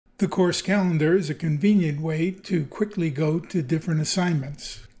The course calendar is a convenient way to quickly go to different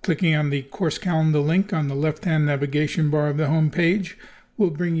assignments. Clicking on the course calendar link on the left-hand navigation bar of the home page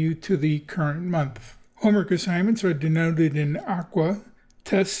will bring you to the current month. Homework assignments are denoted in aqua,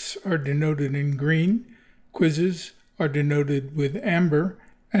 tests are denoted in green, quizzes are denoted with amber,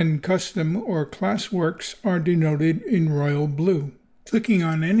 and custom or classworks are denoted in royal blue. Clicking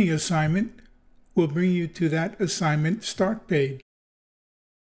on any assignment will bring you to that assignment start page.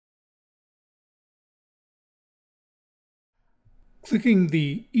 Clicking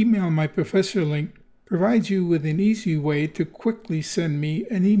the Email My Professor link provides you with an easy way to quickly send me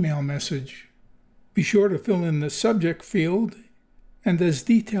an email message. Be sure to fill in the subject field and as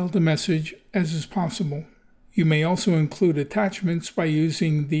detailed a message as is possible. You may also include attachments by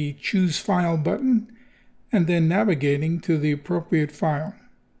using the Choose File button and then navigating to the appropriate file.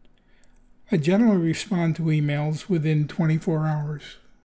 I generally respond to emails within 24 hours.